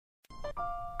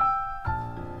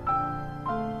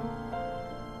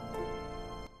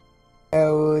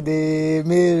ode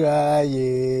mira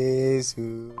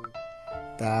Yesu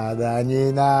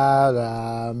Tadanyina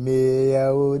ra me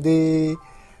ode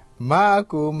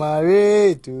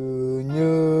Makumare tu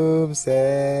nyum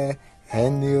se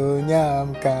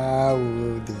Enyonyam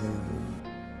kaudi.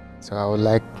 So I would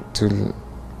like to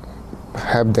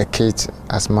help the kids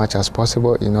as much as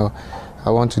possible. You know, I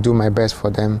want to do my best for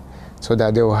them so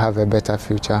that they will have a better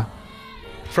future.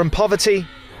 From poverty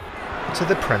to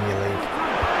the Premier League.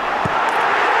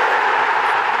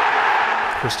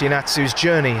 Christian Atsu's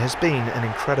journey has been an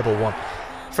incredible one.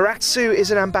 For Atsu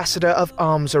is an ambassador of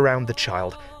Arms Around the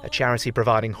Child, a charity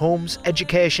providing homes,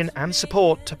 education and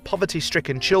support to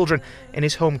poverty-stricken children in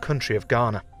his home country of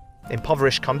Ghana.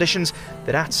 Impoverished conditions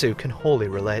that Atsu can wholly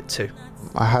relate to.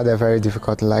 I had a very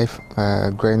difficult life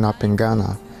growing up in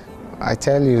Ghana. I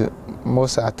tell you,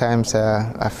 most of the times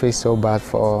I feel so bad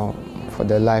for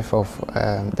the life of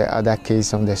the other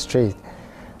kids on the street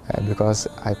because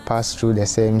I passed through the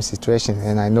same situation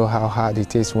and I know how hard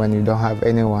it is when you don't have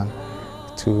anyone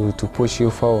to push you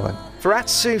forward. For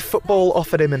Atsu, football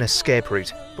offered him an escape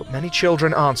route, but many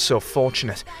children aren't so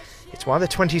fortunate. It's why the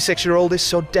 26-year-old is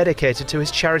so dedicated to his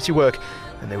charity work,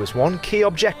 and there was one key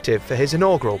objective for his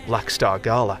inaugural Black Star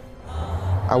Gala.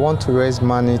 I want to raise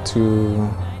money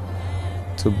to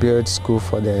build school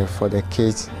for the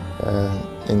kids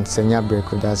in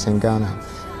Senyabreko, that's in Ghana.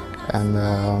 And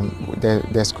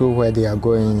the school where they are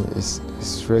going is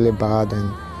really bad,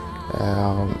 and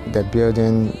the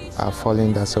building are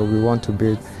falling down. So we want to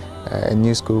build a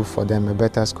new school for them, a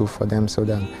better school for them, so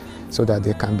that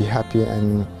they can be happy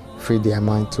and free their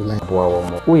mind to learn.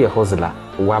 Wow, we are hustler,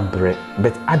 wabre,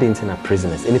 but I didn't know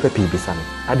prisoners. Any people be saying,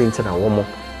 I didn't know one more,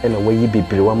 and away you be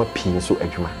below my pin so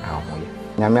edge my arm.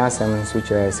 Namia Simon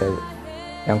Switcher said,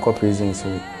 Uncle prison,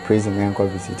 so prison uncle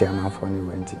visit a man for me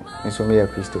went in. And so me a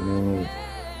Christian,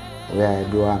 where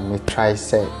I do I try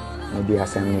say, maybe I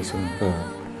send me soon.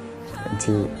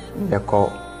 Until they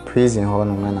call prison hall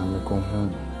when I make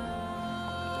home.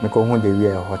 Make home the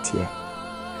real hot here.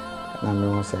 And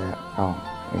I say, oh.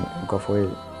 Go for it.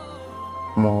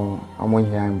 More, I'm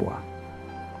here in Boa.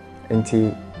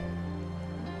 Until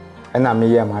and I'm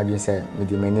here, my say, with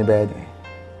the many bed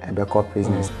and back up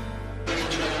business.